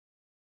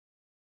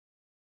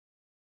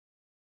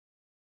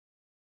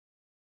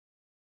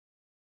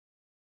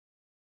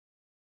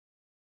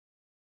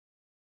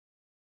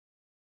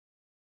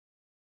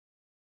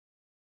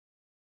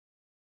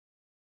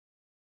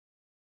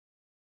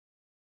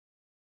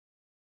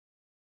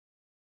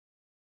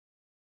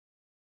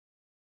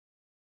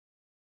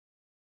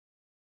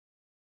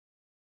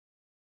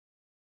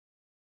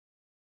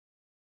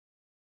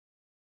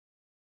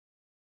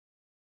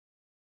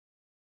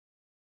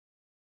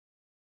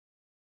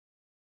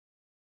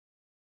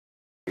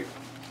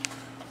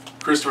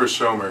Christopher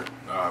Schommer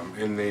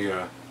in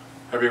the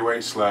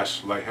heavyweight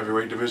 / light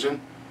heavyweight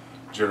division,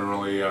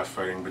 generally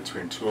fighting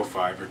between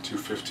 205 or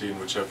 215,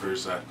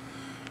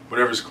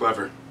 whatever's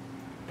clever.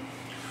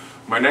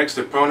 My next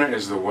opponent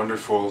is the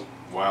wonderful,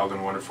 wild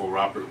and wonderful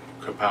Robert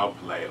Kapow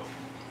Pelayo.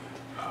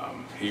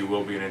 He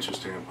will be an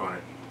interesting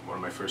opponent, one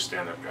of my first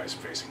stand-up guys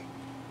facing.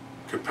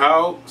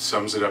 Kapow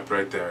sums it up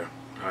right there.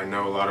 I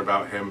know a lot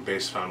about him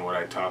based on what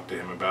I talk to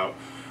him about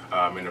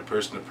in a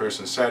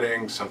person-to-person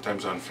setting.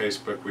 Sometimes on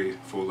Facebook we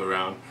fool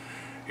around.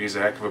 He's a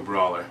heck of a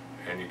brawler,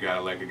 and you gotta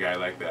like a guy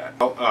like that.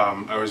 Well,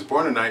 I was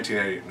born in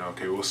 1980. No,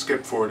 okay, we'll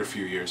skip forward a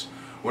few years.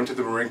 Went to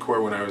the Marine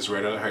Corps when I was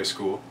right out of high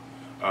school.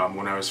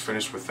 When I was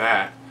finished with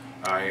that,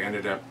 I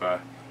ended up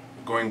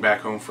going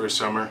back home for a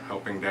summer,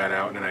 helping Dad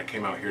out, and then I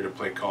came out here to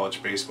play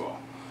college baseball.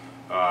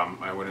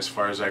 I went as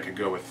far as I could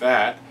go with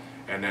that,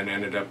 and then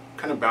ended up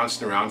kind of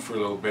bouncing around for a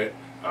little bit,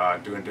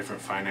 doing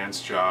different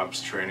finance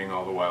jobs, training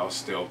all the while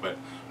still, but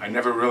I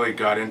never really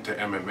got into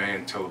MMA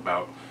until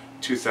about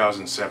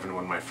 2007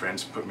 when my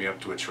friends put me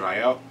up to a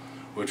tryout,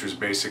 which was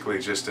basically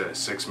just a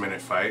 6-minute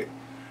fight,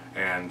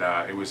 and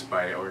it was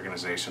by an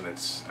organization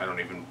that's I don't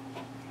even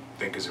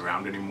think is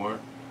around anymore,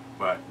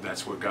 but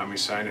that's what got me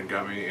signed and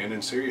got me in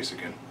and serious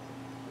again.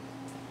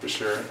 For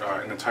sure,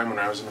 in the time when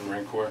I was in the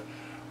Marine Corps,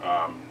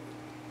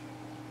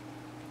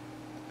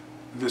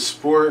 the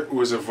sport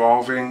was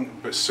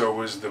evolving, but so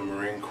was the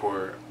Marine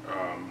Corps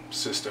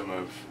system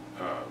of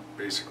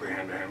basically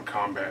hand-to-hand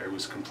combat. It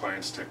was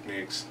compliance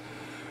techniques.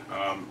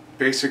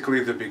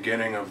 Basically the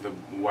beginning of the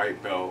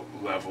white belt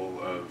level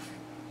of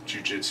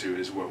jiu-jitsu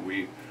is what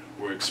we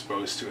were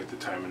exposed to at the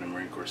time in the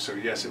Marine Corps. So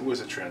yes, it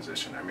was a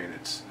transition. I mean,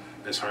 it's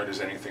as hard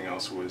as anything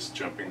else was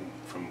jumping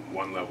from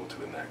one level to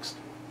the next.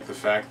 The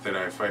fact that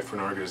I fight for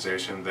an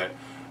organization that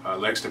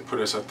likes to put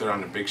us up there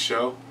on the big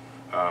show,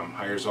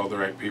 hires all the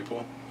right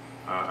people.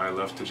 I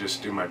love to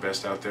just do my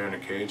best out there in a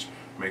cage,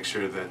 make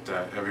sure that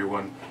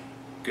everyone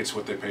gets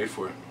what they paid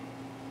for.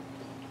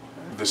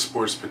 The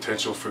sport's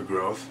potential for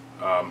growth,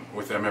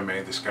 with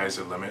MMA, the sky's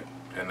the limit,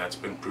 and that's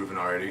been proven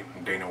already.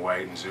 Dana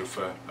White and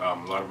Zuffa,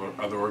 a lot of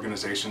other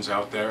organizations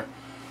out there.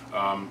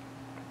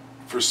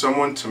 For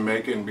someone to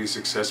make it and be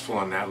successful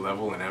on that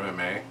level in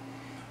MMA,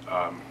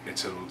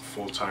 it's a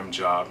full-time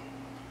job.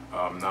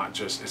 Not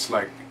just,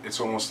 it's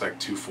almost like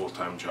 2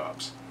 full-time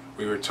jobs.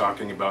 We were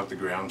talking about the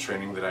ground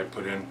training that I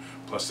put in,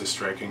 plus the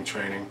striking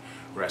training,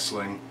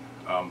 wrestling,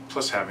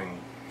 plus having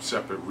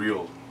separate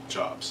real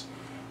jobs.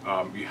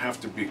 You have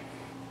to be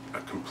a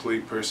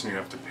complete person. You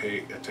have to pay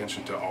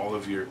attention to all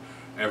of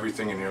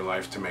everything in your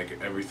life to make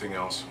everything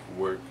else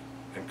work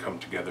and come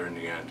together in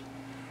the end.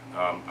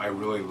 I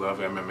really love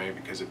MMA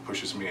because it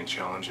pushes me and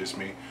challenges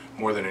me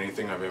more than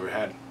anything I've ever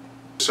had.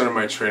 Some of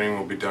my training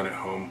will be done at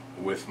home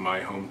with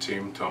my home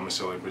team,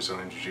 Tomaselli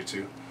Brazilian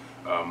Jiu-Jitsu.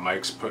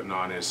 Mike's putting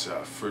on his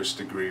first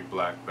degree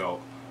black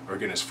belt, or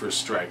again his first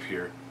stripe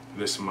here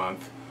this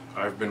month.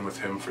 I've been with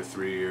him for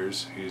 3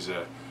 years. He's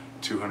a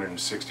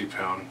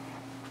 260-pound.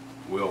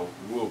 We'll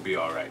be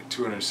all right.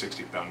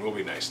 260-pound. We'll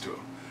be nice to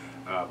him.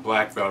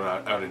 Black belt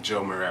out of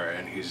Joe Marrera,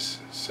 and he's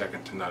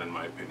second to none in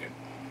my opinion.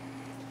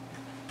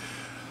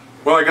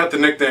 Well, I got the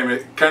nickname.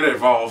 It kind of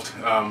evolved.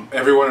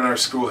 Everyone in our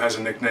school has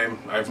a nickname.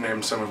 I've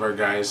named some of our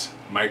guys.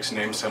 Mike's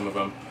named some of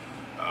them.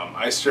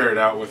 I started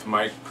out with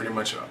Mike, pretty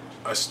much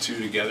us two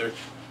together,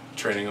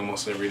 training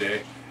almost every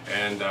day.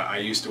 And I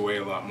used to weigh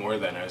a lot more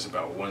then. I was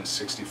about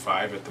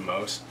 165 at the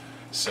most.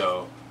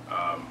 So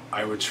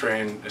I would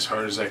train as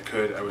hard as I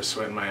could. I was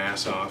sweating my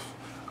ass off.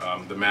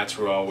 The mats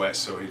were all wet,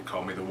 so he'd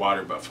call me the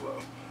water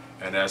buffalo.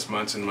 And as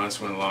months and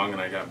months went along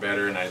and I got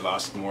better and I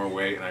lost more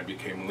weight and I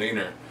became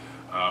leaner,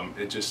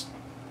 it just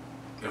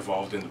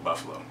evolved into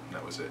buffalo.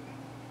 That was it.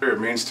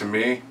 It means to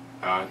me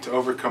to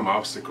overcome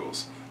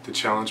obstacles, to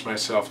challenge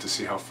myself, to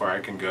see how far I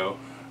can go,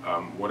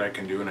 what I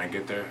can do when I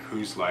get there,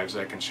 whose lives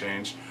I can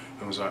change,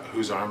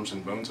 whose arms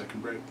and bones I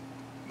can break.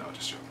 No,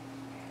 just joking.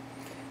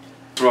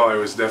 Well, I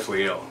was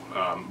definitely ill,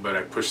 but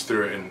I pushed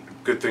through it, and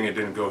good thing it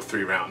didn't go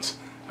 3 rounds.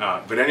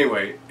 But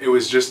anyway, it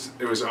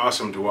was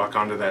awesome to walk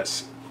onto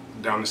that,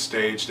 down the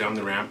stage, down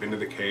the ramp, into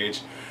the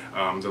cage,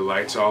 the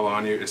lights all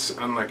on you. It's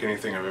unlike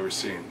anything I've ever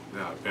seen.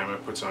 Bamma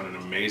puts on an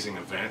amazing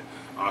event,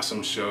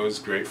 awesome shows,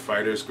 great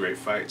fighters, great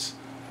fights.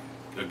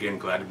 Again,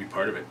 glad to be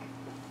part of it.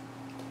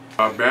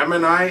 Bamma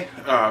and I,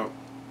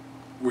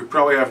 we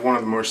probably have one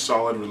of the more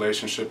solid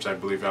relationships I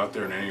believe out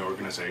there in any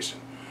organization.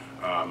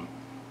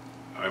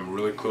 I'm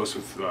really close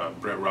with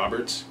Brett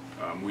Roberts.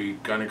 We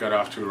kind of got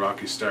off to a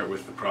rocky start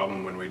with the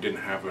problem when we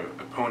didn't have an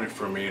opponent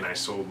for me, and I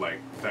sold like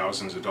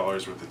thousands of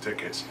dollars worth of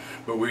tickets.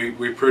 But we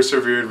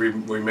persevered,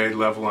 we made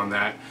level on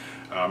that,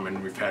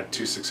 and we've had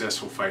 2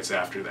 successful fights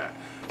after that.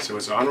 So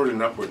it's onward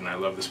and upward, and I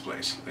love this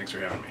place. Thanks for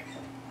having me.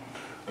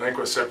 I think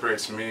what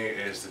separates me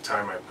is the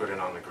time I put in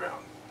on the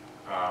ground.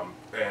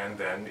 And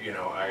then, you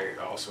know, I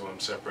also am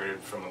separated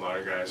from a lot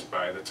of guys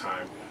by the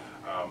time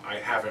I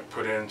haven't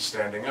put in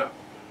standing up.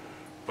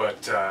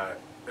 But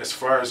as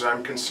far as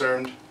I'm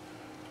concerned,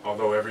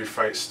 although every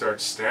fight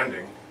starts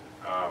standing,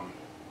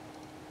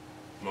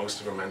 most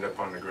of them end up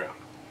on the ground.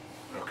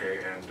 okay,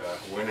 and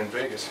win in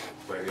Vegas,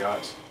 play the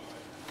odds.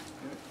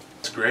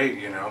 It's great,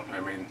 you know. I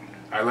mean,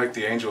 I like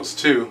the Angels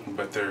too,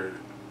 but they're,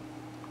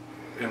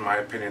 in my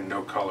opinion,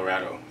 no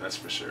Colorado, that's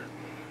for sure.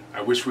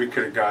 I wish we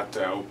could have got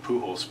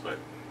Pujols, but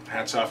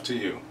hats off to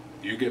you.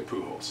 You get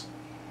Pujols.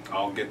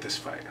 I'll get this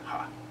fight.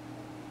 Ha.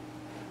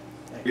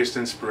 Biggest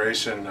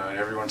inspiration,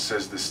 everyone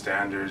says the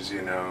standards,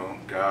 you know,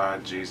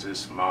 God,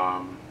 Jesus,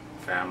 mom,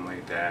 family,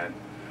 dad.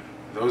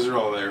 Those are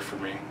all there for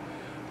me.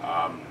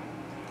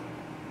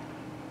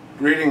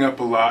 Reading up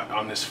a lot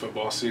on this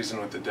football season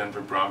with the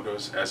Denver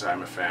Broncos, as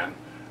I'm a fan.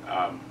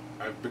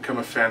 I've become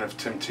a fan of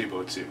Tim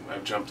Tebow too.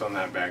 I've jumped on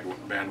that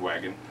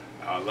bandwagon.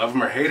 Love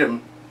him or hate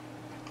him,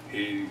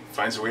 he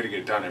finds a way to get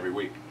it done every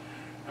week.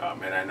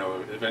 And I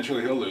know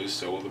eventually he'll lose,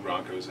 so will the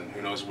Broncos, and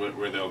who knows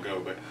where they'll go,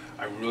 but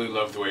I really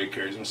love the way he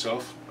carries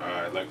himself.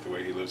 I like the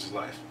way he lives his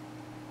life.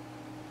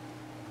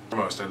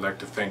 Foremost, I'd like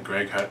to thank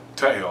Greg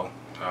Tuthill,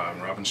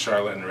 Robin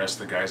Charlotte, and the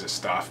rest of the guys at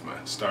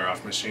Staffma, Star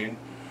Off Machine,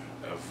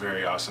 a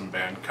very awesome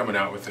band, coming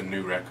out with a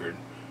new record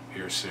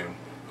here soon.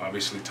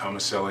 Obviously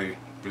Tomaselli,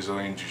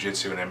 Brazilian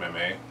Jiu-Jitsu and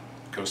MMA,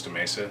 Costa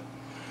Mesa.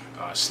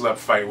 Slept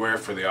Fightwear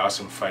for the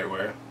awesome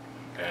Fightwear,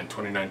 and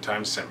 29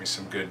 Times sent me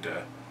some good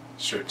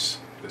shirts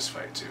this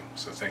fight too,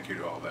 so thank you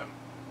to all of them.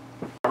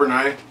 Robert and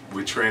I,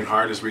 we train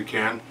hard as we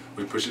can,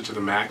 we push it to the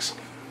max,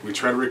 we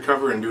try to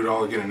recover and do it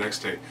all again the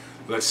next day.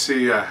 Let's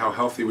see how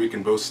healthy we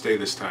can both stay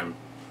this time,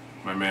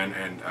 my man,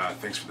 and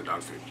thanks for the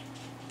dog food.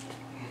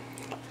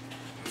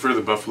 For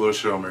the Buffalo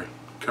Schommer,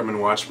 come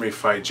and watch me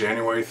fight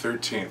January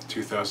 13th,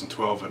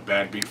 2012 at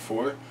Badbeat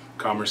 4,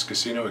 Commerce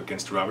Casino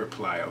against Robert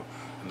Pelayo,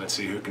 and let's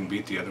see who can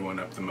beat the other one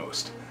up the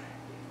most.